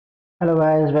Hello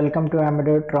guys, welcome to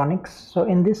Electronics. So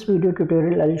in this video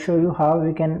tutorial I'll show you how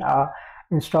we can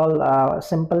install a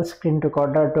simple screen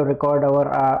recorder to record our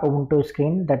Ubuntu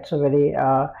screen. That's a very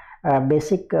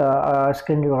basic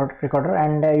screen recorder,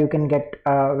 and you can get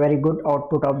a very good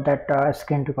output of that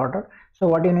screen recorder. So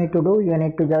what you need to do, you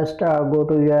need to just go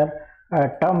to your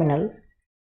terminal,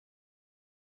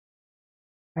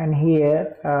 and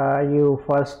here you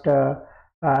first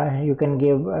you can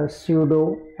give a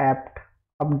sudo apt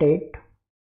update.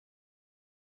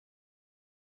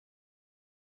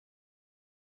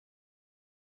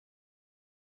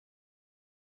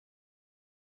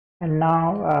 And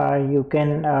now you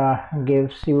can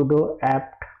give sudo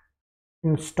apt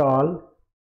install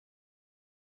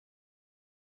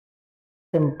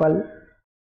simple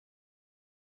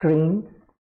screen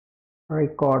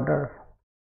recorder.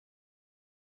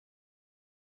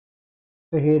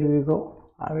 So here we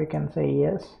go, we can say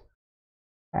yes,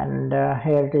 and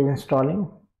here it is installing.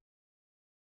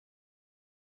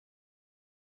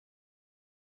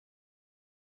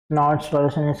 Now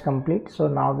installation is complete, so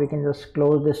now we can just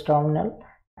close this terminal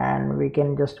and we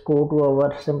can just go to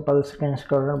our simple screen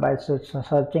recorder by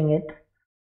searching it.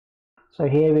 So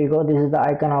here we go, this is the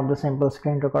icon of the simple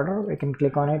screen recorder. We can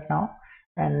click on it now,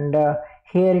 and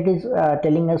here it is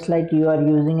telling us like you are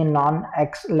using a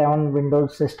non-X11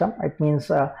 Windows system. It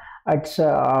means it's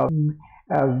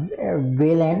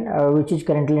Wayland, which is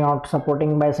currently not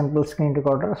supporting by simple screen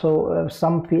recorder. So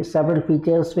several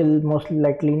features will most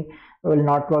likely will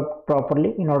not work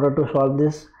properly. In order to solve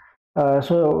this,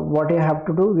 so what you have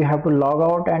to do, we have to log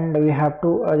out, and we have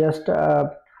to just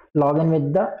log in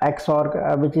with the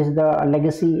Xorg, which is the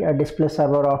legacy display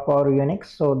server of our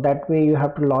Unix. So that way you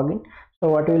have to log in. So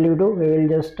what will you do, we will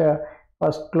just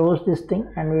first close this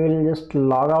thing, and we will just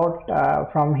log out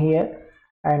from here,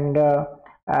 and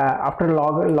after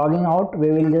logging out, we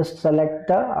will just select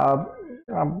the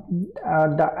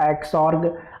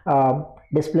Xorg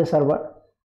display server.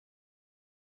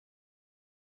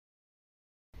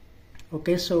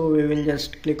 Okay, so we will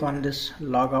just click on this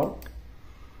logout,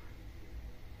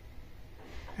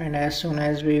 and as soon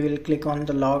as we will click on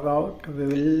the logout, we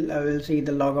will see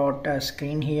the logout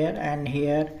screen here, and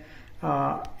here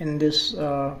in this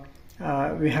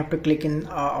we have to click in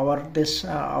our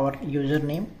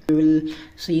username. We will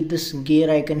see this gear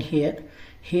icon here.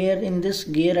 Here in this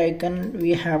gear icon,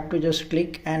 we have to just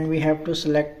click, and we have to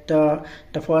select the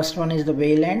first one is the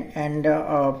Wayland, and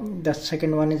the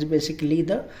second one is basically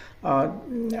the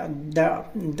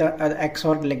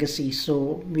Xorg legacy.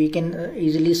 So we can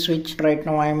easily switch. Right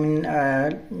now I'm in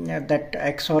that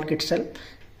Xorg itself,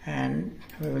 and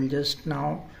we will just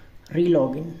now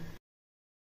re-log in.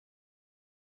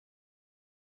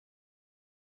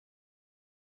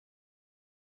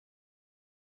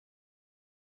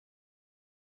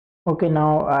 Okay,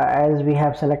 now as we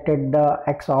have selected the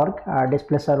Xorg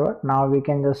display server, now we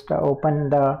can just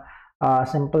open the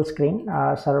simple screen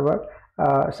server,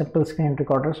 simple screen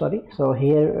recorder, sorry. So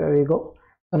here we go.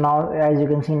 So now as you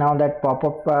can see, now that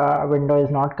pop-up window is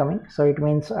not coming, so it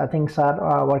means things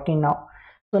are working now.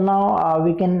 So now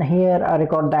we can here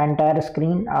record the entire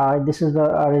screen. This is the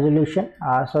resolution,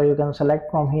 so you can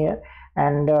select from here,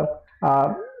 and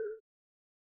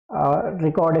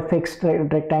record a fixed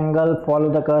rectangle, follow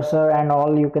the cursor, and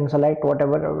all. You can select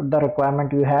whatever the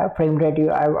requirement you have. Frame rate,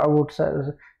 I would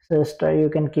suggest you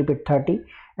can keep it 30,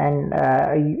 and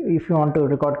if you want to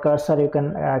record cursor, you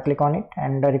can click on it,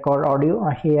 and record audio.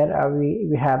 Here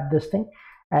we have this thing,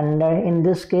 and in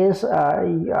this case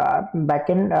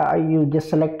backend, you just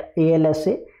select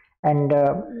ALSA, and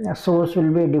source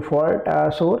will be default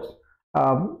source.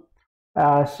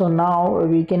 So now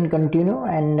we can continue,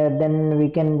 and then we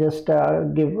can just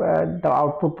give the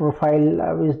output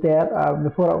profile is there.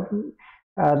 Before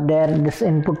there, this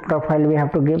input profile we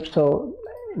have to give. So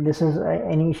this is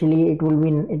initially it will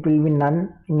be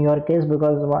none in your case,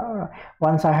 because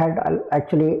once I had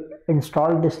actually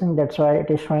installed this thing, that's why it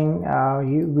is showing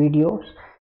videos.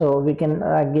 So we can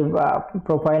give a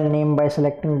profile name by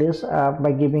selecting this,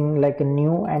 by giving like a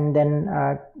new, and then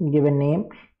give a name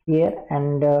here,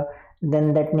 and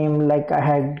then that name, like I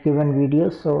had given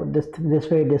videos. So this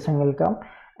way this thing will come,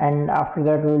 and after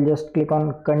that we'll just click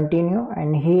on continue,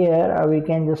 and here we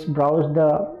can just browse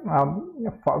the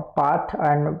path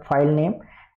and file name,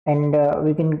 and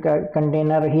we can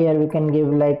container here we can give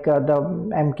like the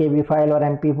mkb file or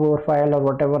mp4 file, or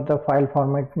whatever the file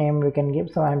format name we can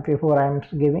give. So mp4 I'm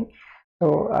giving.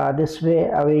 So this way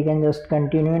we can just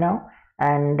continue now.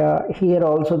 And here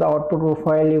also the output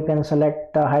profile, you can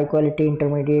select the high quality,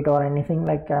 intermediate, or anything.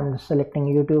 Like I'm selecting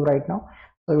YouTube right now,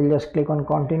 so we'll just click on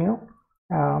continue.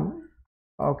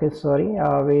 Okay, sorry,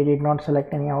 we did not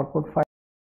select any output file.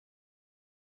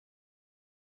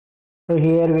 So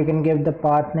here we can give the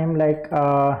path name like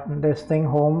this thing,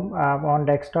 home on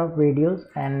desktop videos,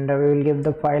 and we will give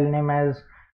the file name as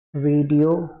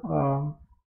video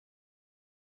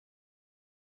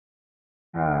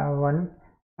one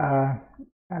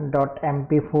dot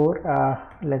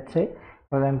mp4, let's say.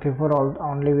 For the mp4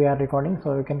 only we are recording,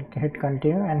 so we can hit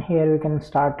continue, and here we can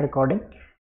start recording.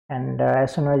 And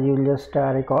as soon as you will just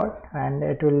record, and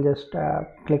it will just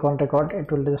click on record, it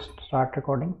will just start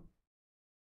recording.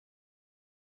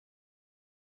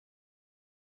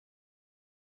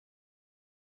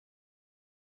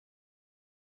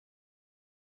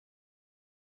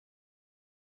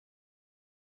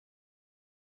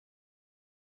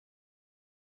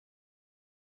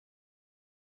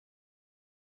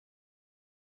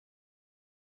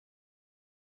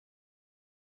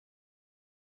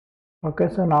 Okay,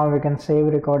 so now we can save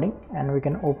recording and we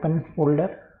can open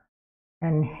folder,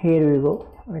 and here we go,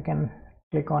 we can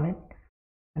click on it,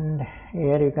 and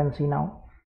here you can see now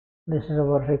this is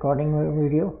our recording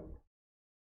video.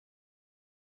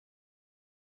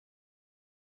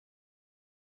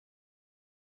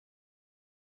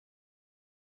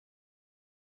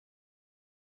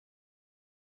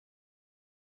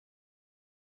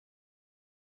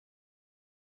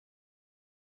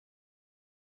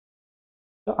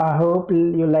 So I hope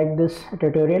you like this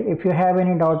tutorial. If you have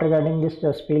any doubt regarding this,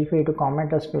 just feel free to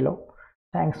comment us below.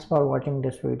 Thanks for watching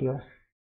this video.